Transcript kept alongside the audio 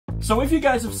So if you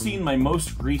guys have seen my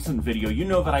most recent video, you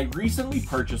know that I recently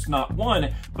purchased not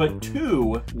one, but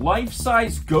two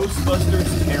life-size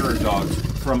Ghostbusters terror dogs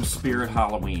from Spirit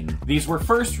Halloween. These were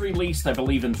first released, I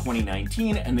believe, in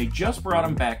 2019, and they just brought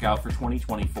them back out for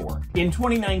 2024. In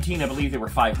 2019, I believe they were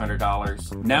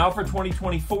 $500. Now for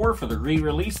 2024, for the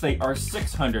re-release, they are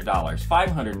 $600,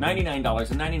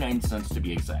 $599.99 to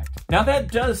be exact. Now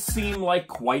that does seem like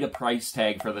quite a price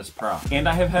tag for this prop, and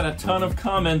I have had a ton of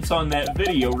comments on that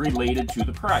video related to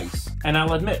the price. And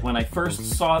I'll admit, when I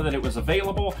first saw that it was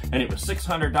available and it was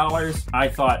 $600, I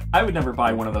thought I would never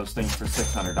buy one of those things for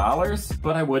 $600,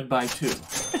 but I would buy two.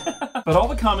 But all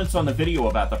the comments on the video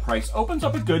about the price opens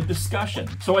up a good discussion.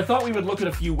 So I thought we would look at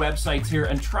a few websites here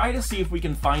and try to see if we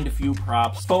can find a few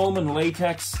props. Foam and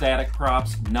latex static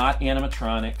props, not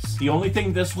animatronics. The only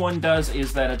thing this one does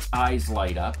is that its eyes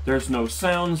light up. There's no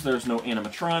sounds, there's no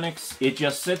animatronics. It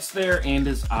just sits there and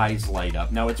his eyes light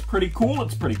up. Now it's pretty cool,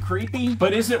 it's pretty creepy,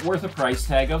 but is it worth a price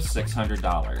tag of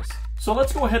 $600? So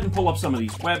let's go ahead and pull up some of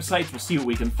these websites, we'll see what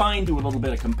we can find, do a little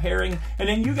bit of comparing, and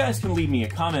then you guys can leave me a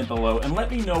comment below and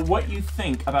let me know what you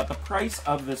think about the price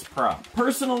of this prop.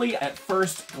 Personally, at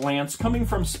first glance, coming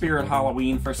from Spirit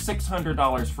Halloween for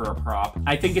 $600 for a prop,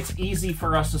 I think it's easy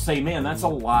for us to say, man, that's a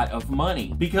lot of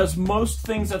money, because most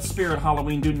things at Spirit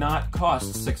Halloween do not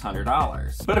cost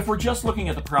 $600. But if we're just looking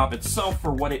at the prop itself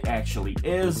for what it actually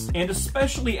is, and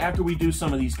especially after we do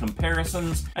some of these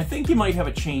comparisons, I think you might have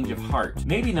a change of heart.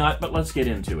 Maybe not, but let's get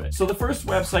into it. So the first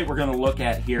website we're going to look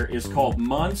at here is called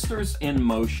Monsters in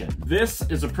Motion. This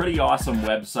is a pretty awesome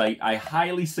website. I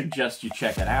highly suggest you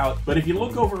check it out. But if you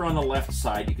look over on the left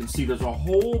side, you can see there's a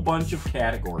whole bunch of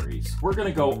categories. We're going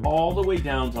to go all the way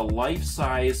down to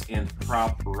life-size and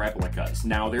prop replicas.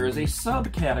 Now there is a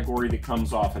subcategory that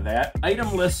comes off of that.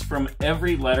 Item lists from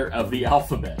every letter of the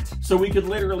alphabet. So we could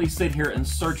literally sit here and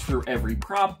search through every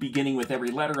prop, beginning with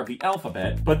every letter of the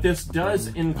alphabet. But this does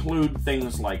include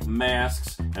things like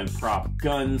masks and prop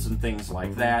guns and things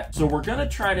like that. So we're gonna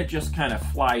try to just kind of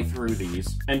fly through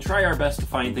these and try our best to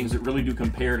find things that really do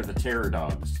compare to the terror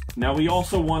dogs. Now we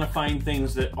also want to find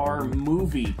things that are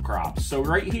movie props. So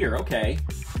right here, okay,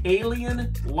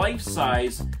 alien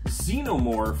life-size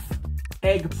xenomorph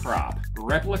egg prop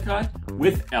replica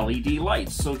with LED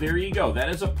lights. So there you go. That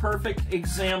is a perfect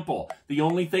example. The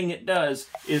only thing it does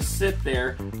is sit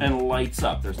there and lights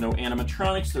up. There's no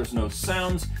animatronics, there's no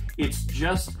sounds. It's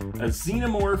just a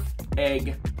xenomorph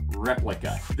egg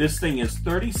replica. This thing is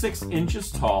 36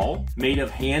 inches tall, made of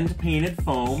hand-painted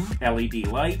foam, LED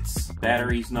lights,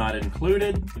 batteries not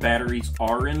included. Batteries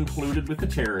are included with the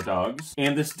terror dogs,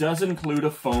 and this does include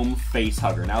a foam face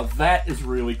hugger. Now that is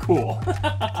really cool.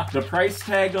 The price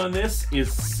tag on this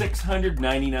is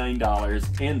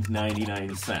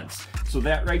 $699.99. So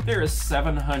that right there is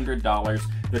 $700.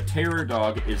 The terror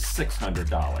dog is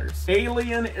 $600.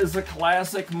 Alien is a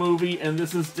classic movie, and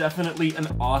this is definitely an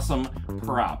awesome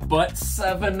prop. But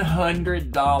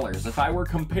 $700. If I were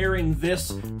comparing this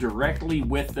directly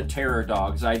with the terror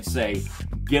dogs, I'd say,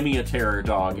 give me a terror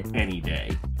dog any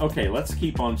day. Okay, let's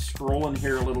keep on scrolling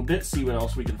here a little bit, see what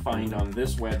else we can find on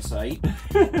this website.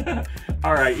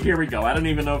 All right, here we go. I don't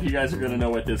even know if you guys are going to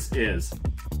know what this is.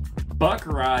 Buck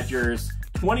Rogers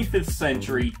 25th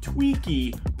century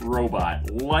Tweaky robot,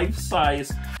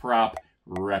 life-size prop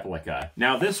replica.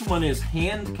 Now this one is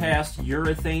hand-cast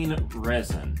urethane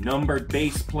resin, numbered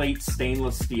base plate,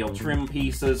 stainless steel trim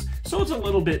pieces, so it's a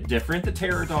little bit different. The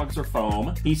terror dogs are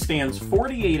foam. He stands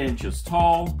 48 inches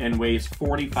tall and weighs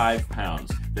 45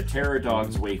 pounds. The terror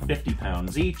dogs weigh 50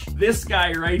 pounds each. This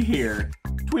guy right here,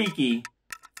 Tweaky,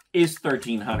 is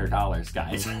 $1,300,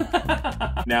 guys.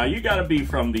 Now, you gotta be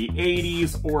from the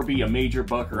 80s or be a major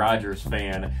Buck Rogers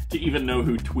fan to even know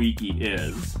who Tweaky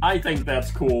is. I think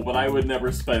that's cool, but I would never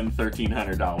spend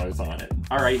 $1,300 on it.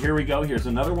 All right, here we go. Here's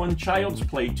another one. Child's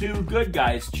Play 2, Good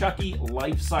Guys, Chucky,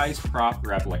 life-size prop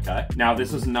replica. Now,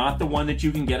 this is not the one that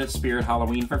you can get at Spirit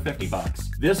Halloween for 50 bucks.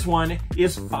 This one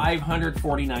is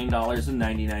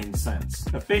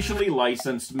 $549.99. Officially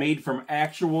licensed, made from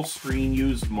actual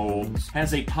screen-used molds,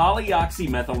 has a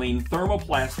polyoxymethylene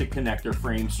thermoplastic connector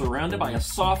frame surrounded by a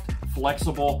soft,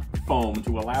 flexible foam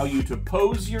to allow you to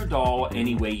pose your doll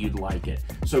any way you'd like it.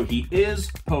 So he is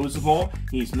posable,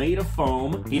 he's made of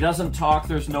foam, he doesn't talk,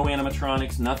 there's no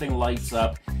animatronics, nothing lights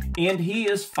up, and he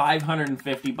is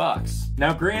 550 bucks.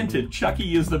 Now granted,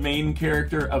 Chucky is the main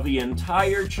character of the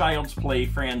entire Child's Play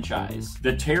franchise.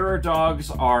 The terror dogs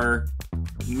are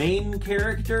main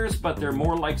characters, but they're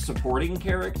more like supporting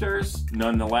characters.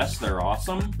 Nonetheless, they're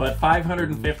awesome. But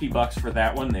 550 bucks for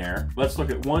that one there. Let's look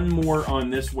at one more on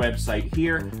this website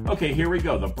here. Okay, here we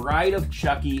go. The Bride of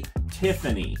Chucky,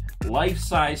 Tiffany,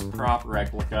 life-size prop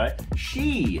replica.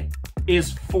 She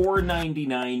is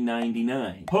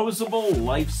 $499.99. Posable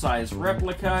life-size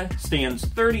replica, stands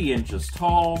 30 inches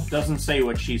tall. Doesn't say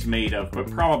what she's made of, but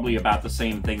probably about the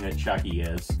same thing that Chucky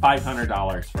is.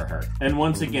 $500 for her. And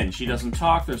once again, she doesn't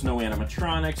talk, there's no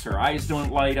animatronics, her eyes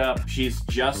don't light up, she's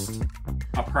just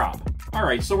a prop.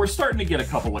 Alright, so we're starting to get a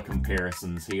couple of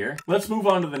comparisons here. Let's move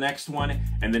on to the next one,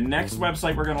 and the next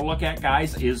website we're going to look at,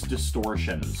 guys, is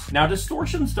Distortions. Now,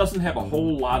 Distortions doesn't have a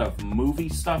whole lot of movie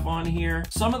stuff on here.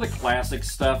 Some of the classic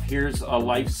stuff, here's a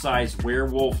life-size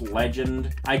werewolf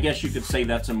legend. I guess you could say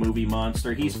that's a movie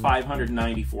monster. He's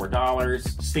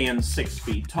 $594, stands 6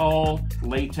 feet tall,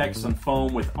 latex and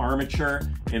foam with armature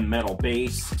and metal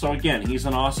base. So again, he's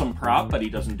an awesome prop, but he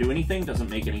doesn't do anything, doesn't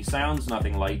make any sounds,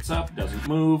 nothing lights up, doesn't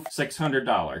move.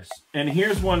 $600. And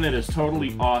here's one that is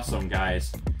totally awesome,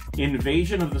 guys.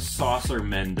 Invasion of the Saucer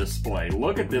Men display.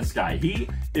 Look at this guy. He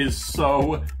is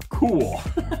so cool.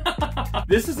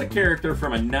 This is a character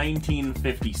from a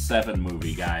 1957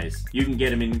 movie, guys. You can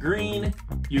get him in green,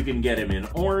 you can get him in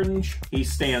orange. He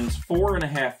stands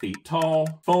 4.5 feet tall,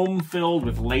 foam filled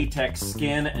with latex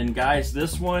skin, and guys,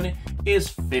 this one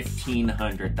is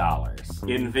 $1,500.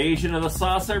 Invasion of the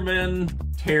Saucer Men,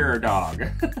 Terror Dog.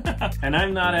 And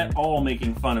I'm not at all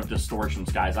making fun of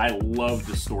Distortions, guys. I love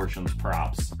Distortions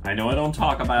props. I know I don't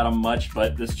talk about them much,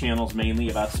 but this channel's mainly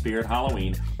about Spirit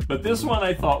Halloween. But this one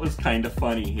I thought was kind of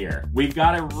funny here. We've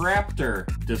got a raptor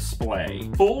display.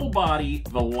 Full body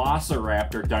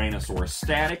Velociraptor dinosaur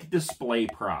static display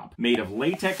prop. Made of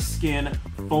latex skin,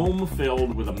 foam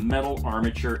filled with a metal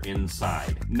armature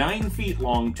inside. 9 feet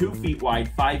long, 2 feet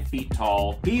wide, 5 feet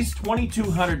tall. He's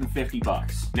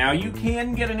 $2,250. Now you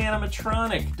can get an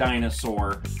animatronic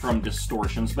dinosaur from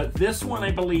Distortions, but this one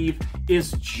I believe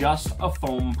is just a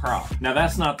foam prop. Now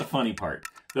that's not the funny part.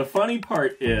 The funny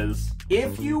part is,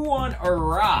 if you want a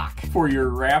rock for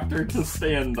your raptor to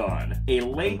stand on, a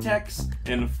latex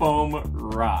and foam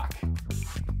rock,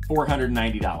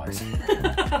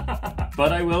 $490.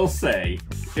 But I will say,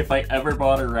 if I ever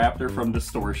bought a raptor from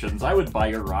Distortions, I would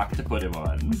buy a rock to put him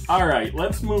on. Alright,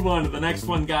 let's move on to the next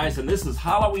one, guys, and this is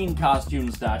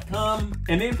HalloweenCostumes.com,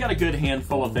 and they've got a good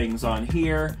handful of things on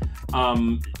here.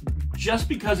 Just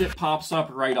because it pops up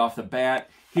right off the bat,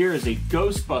 here is a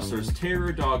Ghostbusters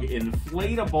Terror Dog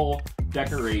inflatable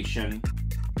decoration,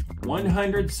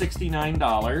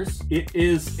 $169. It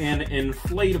is an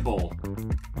inflatable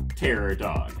Terror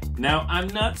Dog. Now, I'm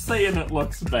not saying it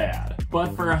looks bad,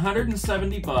 but for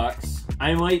 170 bucks,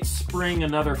 I might spring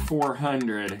another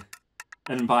 400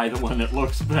 and buy the one that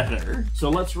looks better. So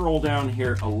let's roll down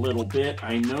here a little bit.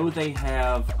 I know they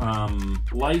have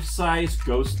life-size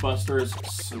Ghostbusters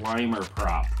Slimer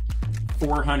prop,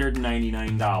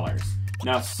 $499.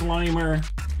 Now, Slimer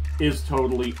is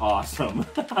totally awesome.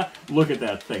 Look at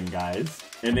that thing, guys.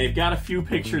 And they've got a few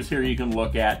pictures here you can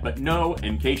look at, but no,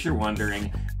 in case you're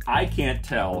wondering, I can't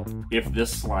tell if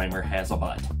this Slimer has a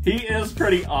butt. He is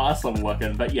pretty awesome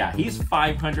looking, but yeah, he's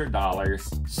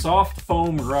 $500. Soft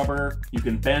foam rubber. You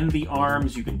can bend the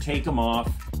arms, you can take them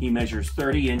off. He measures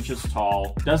 30 inches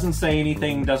tall. Doesn't say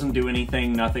anything, doesn't do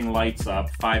anything, nothing lights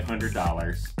up.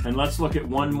 $500. And let's look at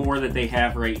one more that they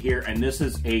have right here, and this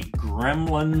is a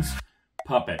Gremlins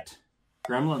puppet.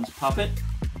 Gremlins puppet?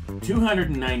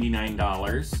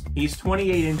 $299. He's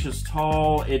 28 inches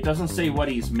tall. It doesn't say what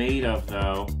he's made of,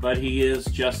 though, but he is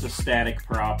just a static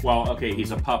prop. Well, okay,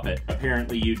 he's a puppet.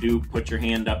 Apparently, you do put your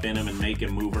hand up in him and make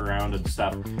him move around and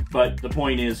stuff, but the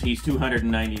point is, he's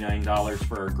 $299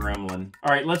 for a gremlin.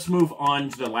 All right, let's move on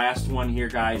to the last one here,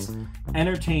 guys.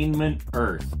 Entertainment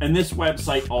Earth. And this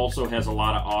website also has a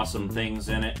lot of awesome things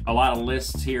in it. A lot of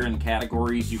lists here and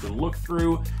categories you can look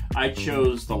through. I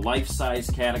chose the life-size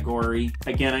category.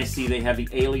 Again, I see they have the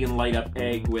alien light-up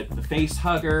egg with the face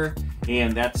hugger,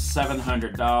 and that's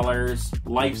 $700.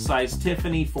 Life-size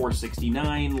Tiffany,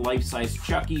 $469. Life-size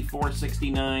Chucky,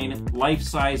 $469.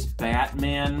 Life-size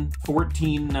Batman,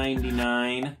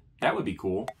 $14.99. That would be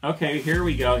cool. Okay, here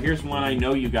we go. Here's one I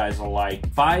know you guys will like.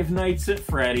 Five Nights at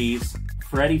Freddy's.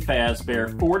 Freddy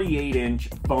Fazbear 48-inch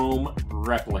foam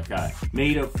replica.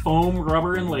 Made of foam,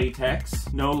 rubber, and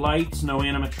latex. No lights, no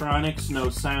animatronics, no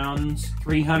sounds.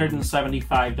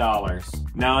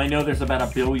 $375. Now, I know there's about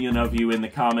 1 billion of you in the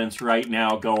comments right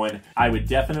now going, I would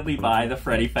definitely buy the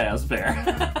Freddy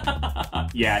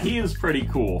Fazbear. Yeah, he is pretty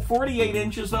cool. 48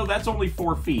 inches, though, that's only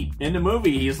 4 feet. In the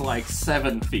movie, he's like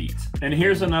 7 feet. And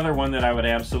here's another one that I would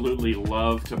absolutely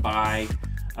love to buy.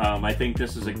 I think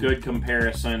this is a good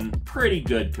comparison, pretty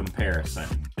good comparison.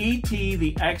 E.T.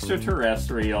 the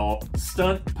Extraterrestrial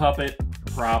Stunt Puppet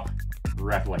Prop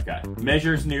Replica.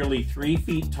 Measures nearly 3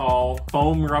 feet tall,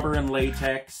 foam, rubber, and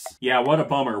latex. Yeah, what a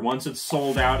bummer. Once it's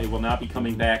sold out, it will not be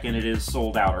coming back, and it is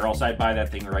sold out, or else I'd buy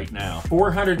that thing right now.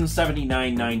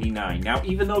 $479.99. Now,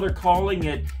 even though they're calling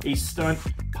it a stunt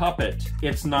puppet,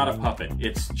 it's not a puppet.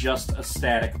 It's just a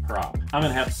static prop. I'm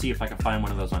gonna have to see if I can find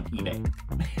one of those on eBay.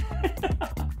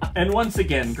 And once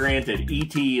again, granted,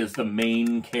 E.T. is the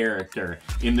main character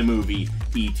in the movie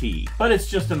E.T. But it's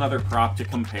just another prop to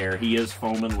compare. He is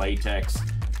foam and latex.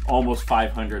 Almost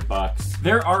 $500.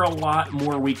 There are a lot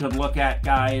more we could look at,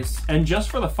 guys. And just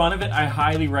for the fun of it, I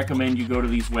highly recommend you go to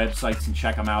these websites and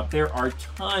check them out. There are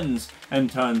tons and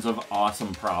tons of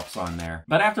awesome props on there.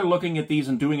 But after looking at these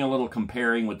and doing a little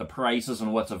comparing with the prices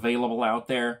and what's available out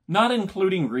there, not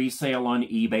including resale on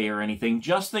eBay or anything,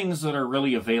 just things that are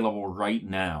really available right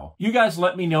now. You guys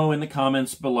let me know in the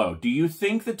comments below. Do you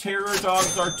think the terror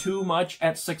dogs are too much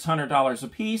at $600 a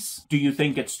piece? Do you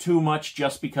think it's too much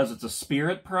just because it's a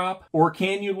spirit prop? Or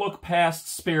can you look past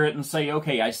spirit and say,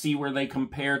 okay, I see where they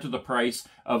compare to the price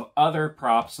of other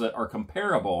props that are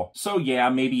comparable, so yeah,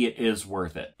 maybe it is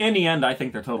worth it. In the end, I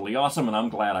think they're totally awesome, and I'm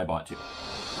glad I bought two.